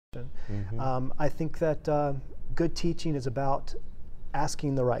I think that good teaching is about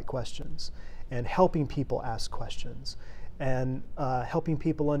asking the right questions and helping people ask questions and helping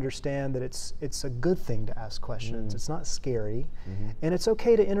people understand that it's a good thing to ask questions. It's not scary, and it's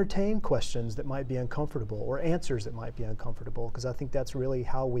okay to entertain questions that might be uncomfortable or answers that might be uncomfortable, because I think that's really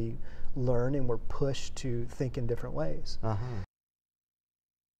how we learn and we're pushed to think in different ways.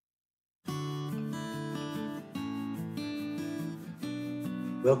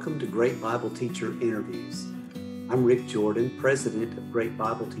 Welcome to Great Bible Teacher Interviews. I'm Rick Jordan, President of Great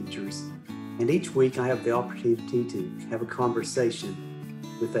Bible Teachers, and each week I have the opportunity to have a conversation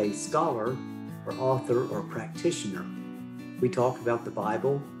with a scholar or author or practitioner. We talk about the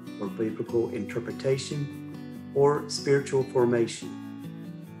Bible or biblical interpretation or spiritual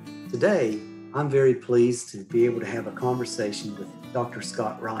formation. Today, I'm very pleased to be able to have a conversation with Dr.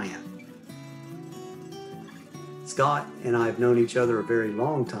 Scott Ryan. Scott and I have known each other a very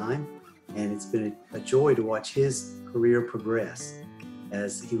long time, and it's been a joy to watch his career progress,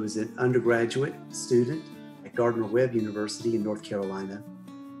 as he was an undergraduate student at Gardner-Webb University in North Carolina,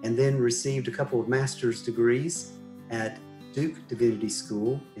 and then received a couple of master's degrees at Duke Divinity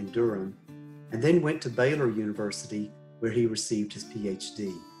School in Durham, and then went to Baylor University, where he received his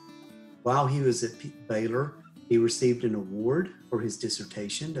PhD. While he was at Baylor, he received an award for his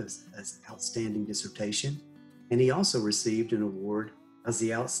dissertation as outstanding dissertation, and he also received an award as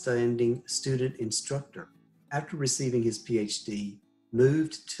the outstanding student instructor. After receiving his PhD,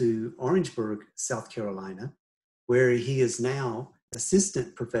 moved to Orangeburg, South Carolina, where he is now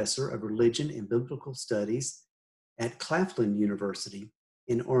assistant professor of religion and biblical studies at Claflin University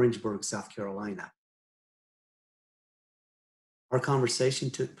in Orangeburg, South Carolina. Our conversation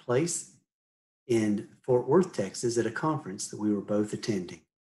took place in Fort Worth, Texas, at a conference that we were both attending.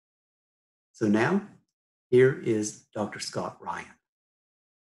 So now, here is Dr. Scott Ryan.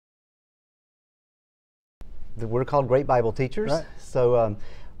 We're called Great Bible Teachers. Right. So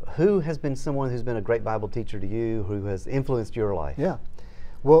who has been someone who's been a great Bible teacher to you, who has influenced your life? Yeah.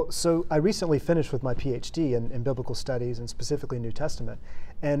 Well, so I recently finished with my PhD in biblical studies and specifically New Testament.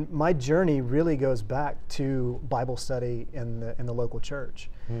 And my journey really goes back to Bible study in the local church.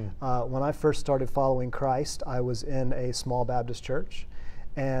 When I first started following Christ, I was in a small Baptist church.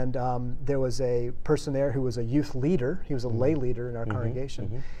 And there was a person there who was a youth leader. He was a lay leader in our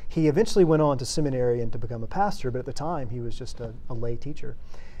congregation. He eventually went on to seminary and to become a pastor, but at the time he was just a lay teacher.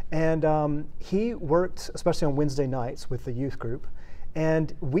 And he worked, especially on Wednesday nights, with the youth group.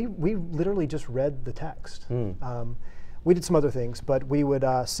 And we literally just read the text. We did some other things, but we would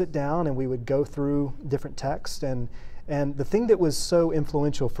sit down and we would go through different texts. And the thing that was so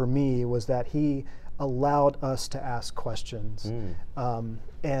influential for me was that he allowed us to ask questions.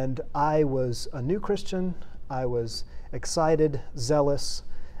 And I was a new Christian. I was excited, zealous,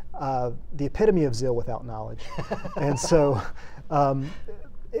 the epitome of zeal without knowledge. And so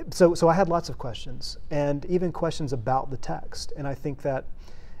I had lots of questions, and even questions about the text. And I think that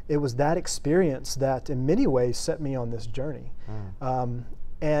it was that experience that in many ways set me on this journey.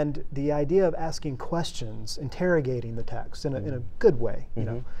 And the idea of asking questions, interrogating the text in a good way, you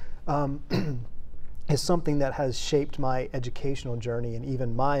know, is something that has shaped my educational journey and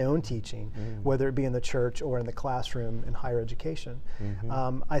even my own teaching, whether it be in the church or in the classroom in higher education.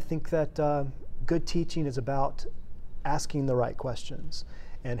 I think that good teaching is about asking the right questions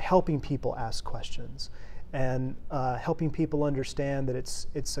and helping people ask questions and helping people understand that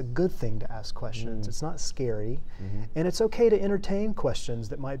it's a good thing to ask questions. It's not scary, and it's okay to entertain questions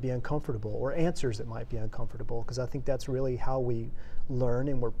that might be uncomfortable or answers that might be uncomfortable, because I think that's really how we learn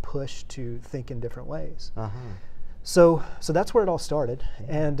and we're pushed to think in different ways. So that's where it all started.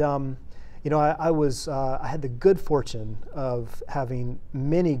 And you know, I had the good fortune of having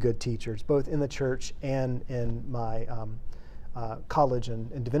many good teachers, both in the church and in my college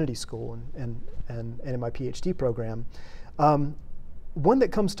and divinity school and in my PhD program. One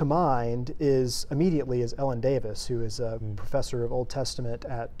that comes to mind immediately is Ellen Davis, who is a professor of Old Testament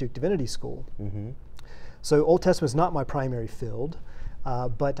at Duke Divinity School. So Old Testament is not my primary field,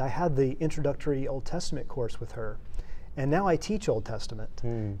 but I had the introductory Old Testament course with her. And now I teach Old Testament.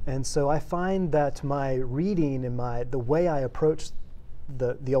 And so I find that my reading and the way I approach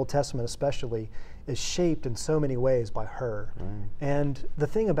the Old Testament especially is shaped in so many ways by her. And the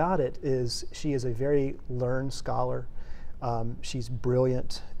thing about it is she is a very learned scholar. She's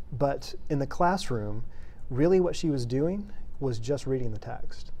brilliant, but in the classroom, really what she was doing was just reading the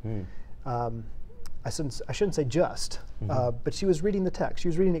text. I shouldn't say just, but she was reading the text. She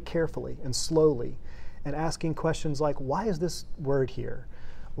was reading it carefully and slowly and asking questions like, why is this word here?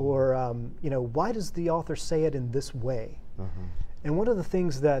 Or, you know, why does the author say it in this way? And one of the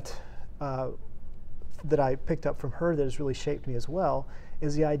things that that I picked up from her that has really shaped me as well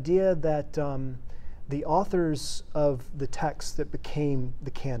is the idea that the authors of the texts that became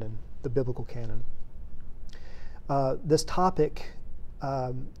the canon, the biblical canon, this topic,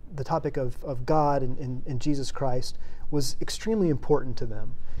 the topic of God and Jesus Christ, was extremely important to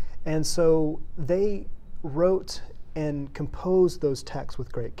them. And so they wrote and composed those texts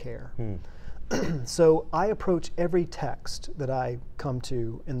with great care. So I approach every text that I come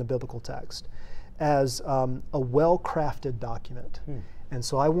to in the biblical text as a well-crafted document. And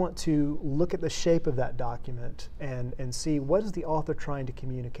so I want to look at the shape of that document and see what is the author trying to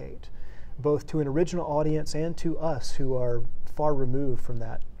communicate, both to an original audience and to us who are far removed from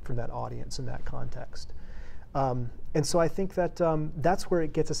that audience in that context. And so I think that that's where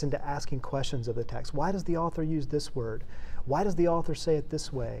it gets us into asking questions of the text. Why does the author use this word? Why does the author say it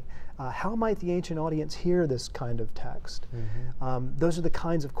this way? How might the ancient audience hear this kind of text? Those are the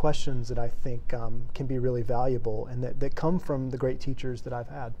kinds of questions that I think can be really valuable and that come from the great teachers that I've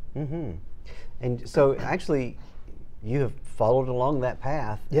had. And so actually, you have followed along that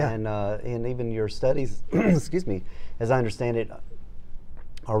path, and even your studies, excuse me, as I understand it,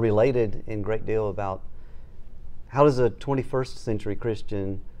 are related in great deal about how does a 21st century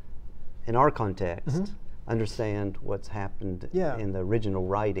Christian, in our context, understand what's happened in the original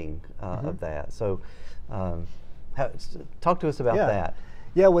writing of that. So talk to us about that.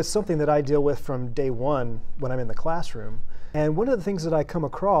 Yeah, it was something that I deal with from day one when I'm in the classroom. And one of the things that I come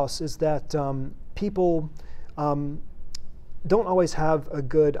across is that people don't always have a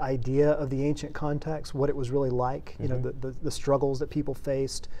good idea of the ancient context, what it was really like, you know, the struggles that people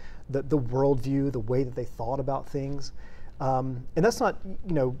faced, the worldview, the way that they thought about things. And that's not,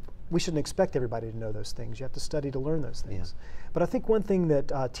 you know, we shouldn't expect everybody to know those things. You have to study to learn those things. But I think one thing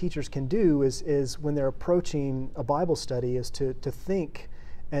that teachers can do is when they're approaching a Bible study is to think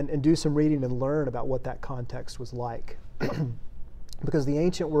and do some reading and learn about what that context was like. Because the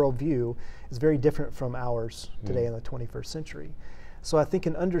ancient worldview is very different from ours today in the 21st century. So I think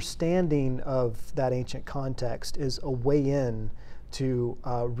an understanding of that ancient context is a way in to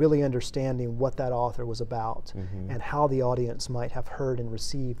really understanding what that author was about and how the audience might have heard and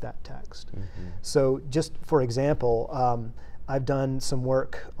received that text. So just for example, I've done some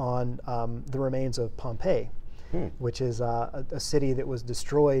work on the remains of Pompeii, which is a city that was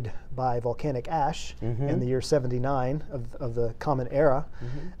destroyed by volcanic ash in the year 79 of the Common Era.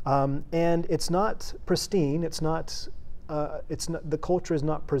 And it's not pristine, the culture is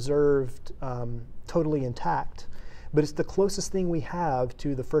not preserved totally intact, but it's the closest thing we have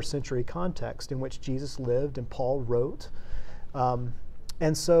to the first century context in which Jesus lived and Paul wrote.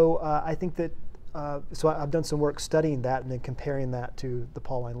 And so I think that, so I've done some work studying that and then comparing that to the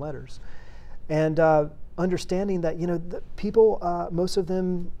Pauline letters. And understanding that, you know, the people, most of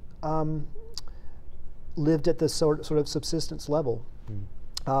them lived at this sort of subsistence level.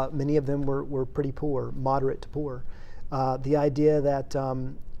 Many of them were pretty poor, moderate to poor. The idea that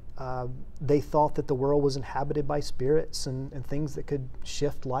they thought that the world was inhabited by spirits and things that could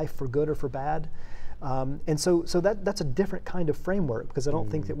shift life for good or for bad. And so that's a different kind of framework, because I don't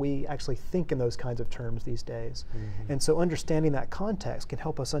think that we actually think in those kinds of terms these days. And so understanding that context can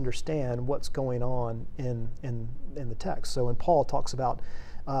help us understand what's going on in the text. So when Paul talks about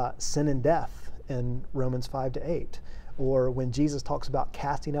sin and death in Romans 5-8, or when Jesus talks about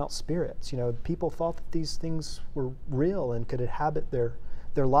casting out spirits, you know, people thought that these things were real and could inhabit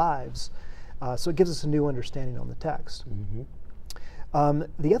their lives. So it gives us a new understanding on the text.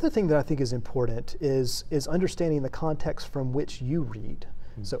 The other thing that I think is important is understanding the context from which you read.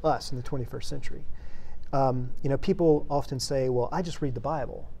 So us in the 21st century. You know, people often say, well, I just read the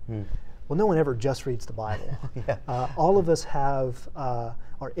Bible. Well, no one ever just reads the Bible. All of us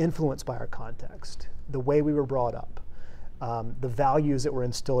are influenced by our context, the way we were brought up, the values that were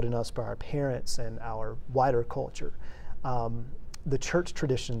instilled in us by our parents and our wider culture, the church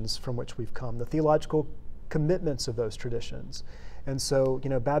traditions from which we've come, the theological commitments of those traditions. And so, you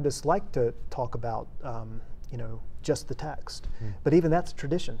know, Baptists like to talk about, you know, just the text. But even that's a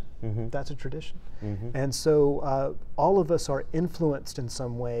tradition. That's a tradition. And so all of us are influenced in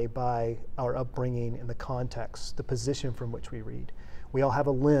some way by our upbringing and the context, the position from which we read. We all have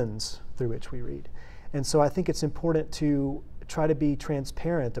a lens through which we read. And so I think it's important to try to be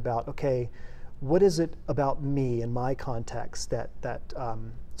transparent about, okay, what is it about me and my context that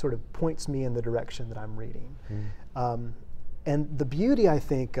sort of points me in the direction that I'm reading? And the beauty, I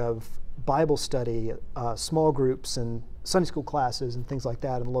think, of Bible study, small groups and Sunday school classes and things like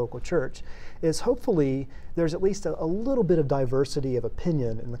that in the local church is hopefully there's at least a little bit of diversity of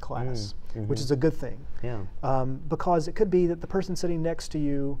opinion in the class, which is a good thing. Yeah. Because it could be that the person sitting next to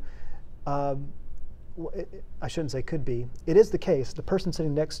you, I shouldn't say could be, it is the case, the person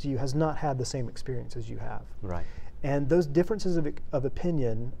sitting next to you has not had the same experience as you have. Right. And those differences of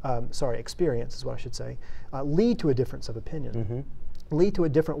opinion, experience is what I should say, lead to a difference of opinion, lead to a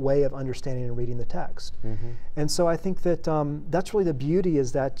different way of understanding and reading the text. And so I think that that's really the beauty,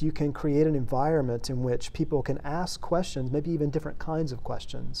 is that you can create an environment in which people can ask questions, maybe even different kinds of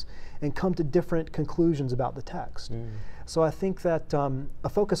questions, and come to different conclusions about the text. So I think that a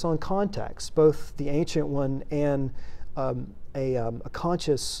focus on context, both the ancient one and a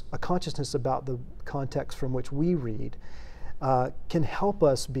consciousness about the context from which we read, can help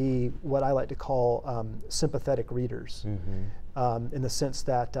us be what I like to call sympathetic readers, in the sense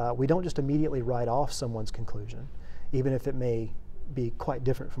that we don't just immediately write off someone's conclusion, even if it may be quite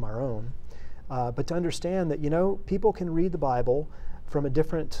different from our own, but to understand that, you know, people can read the Bible from a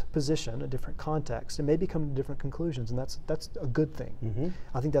different position, a different context, and maybe come to different conclusions, and that's a good thing.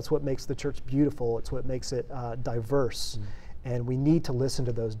 I think that's what makes the church beautiful. It's what makes it diverse, and we need to listen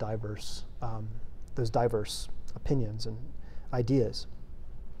to those diverse opinions and ideas.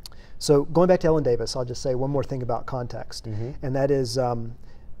 So going back to Ellen Davis, I'll just say one more thing about context, and that is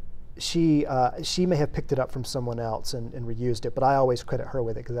she may have picked it up from someone else and reused it, but I always credit her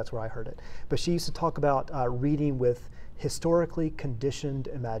with it because that's where I heard it. But she used to talk about reading with historically conditioned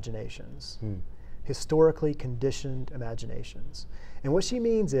imaginations. Historically conditioned imaginations. And what she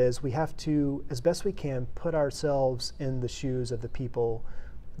means is we have to, as best we can, put ourselves in the shoes of the people,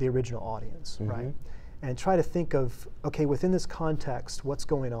 the original audience, right? And try to think of, okay, within this context, what's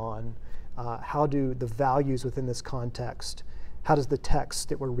going on? How do the values within this context, how does the text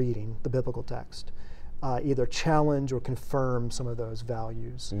that we're reading, the biblical text, either challenge or confirm some of those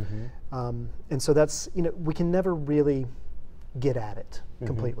values? And so that's, you know, we can never really get at it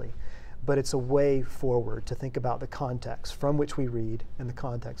completely, but it's a way forward to think about the context from which we read and the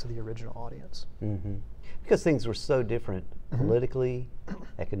context of the original audience. Because things were so different politically,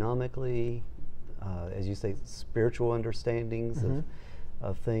 economically, as you say, spiritual understandings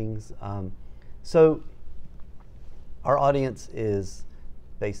of things. So our audience is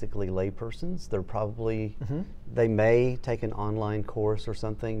basically laypersons. They're probably, they may take an online course or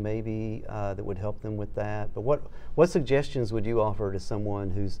something maybe that would help them with that. But what suggestions would you offer to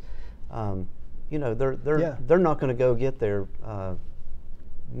someone who's, you know, they're not going to go get their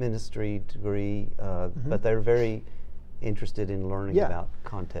ministry degree, but they're very interested in learning about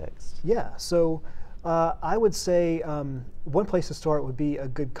context. Yeah, so I would say one place to start would be a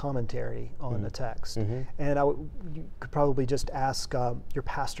good commentary on the text. And you could probably just ask your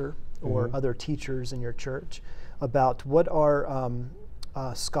pastor or other teachers in your church about what are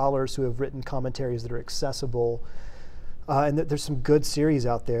scholars who have written commentaries that are accessible. And there's some good series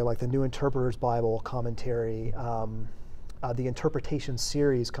out there, like the New Interpreter's Bible commentary. The Interpretation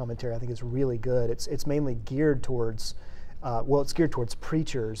Series commentary, I think, is really good. It's mainly geared towards, it's geared towards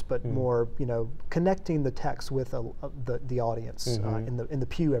preachers, but more, you know, connecting the text with the audience in the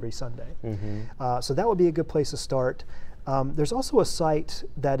pew every Sunday. So that would be a good place to start. There's also a site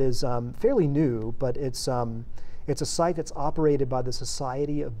that is fairly new, but it's a site that's operated by the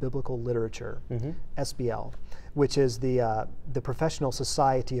Society of Biblical Literature, SBL, which is the professional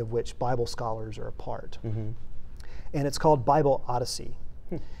society of which Bible scholars are a part. And it's called Bible Odyssey.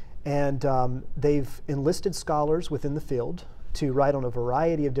 And they've enlisted scholars within the field to write on a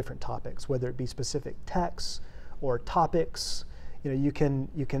variety of different topics, whether it be specific texts or topics. You know,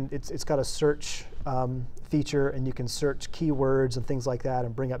 it's got a search feature, and you can search keywords and things like that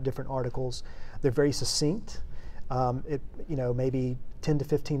and bring up different articles. They're very succinct. You know, maybe 10 to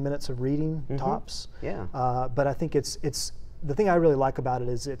 15 minutes of reading tops. But I think it's the thing I really like about it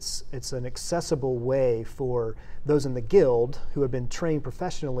is it's an accessible way for those in the guild who have been trained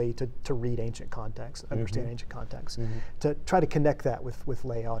professionally to read ancient context, understand ancient context, to try to connect that with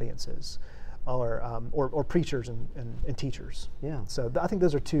lay audiences or preachers and teachers. So I think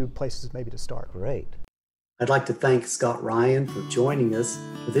those are two places maybe to start. Great. I'd like to thank Scott Ryan for joining us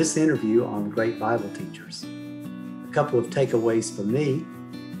for this interview on Great Bible Teachers. A couple of takeaways for me.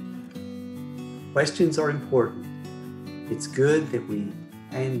 Questions are important. It's good that we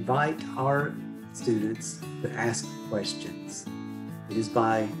invite our students to ask questions. It is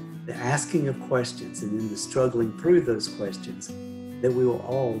by the asking of questions and then the struggling through those questions that we will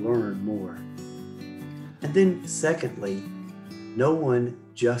all learn more. And then secondly, no one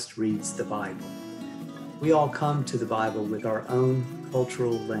just reads the Bible. We all come to the Bible with our own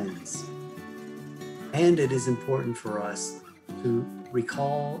cultural lens. And it is important for us to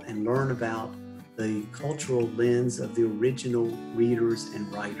recall and learn about the cultural lens of the original readers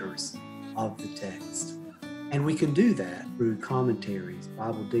and writers of the text. And we can do that through commentaries,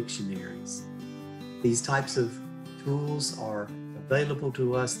 Bible dictionaries. These types of tools are available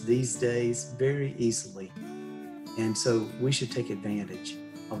to us these days very easily. And so we should take advantage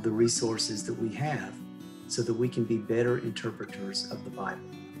of the resources that we have so that we can be better interpreters of the Bible.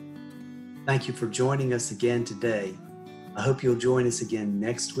 Thank you for joining us again today. I hope you'll join us again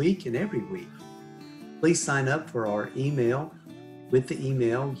next week and every week. Please sign up for our email. With the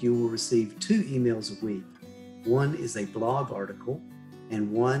email, you will receive 2 emails a week. One is a blog article,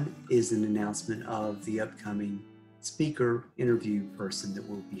 and one is an announcement of the upcoming speaker interview person that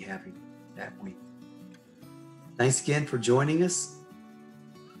we'll be having that week. Thanks again for joining us.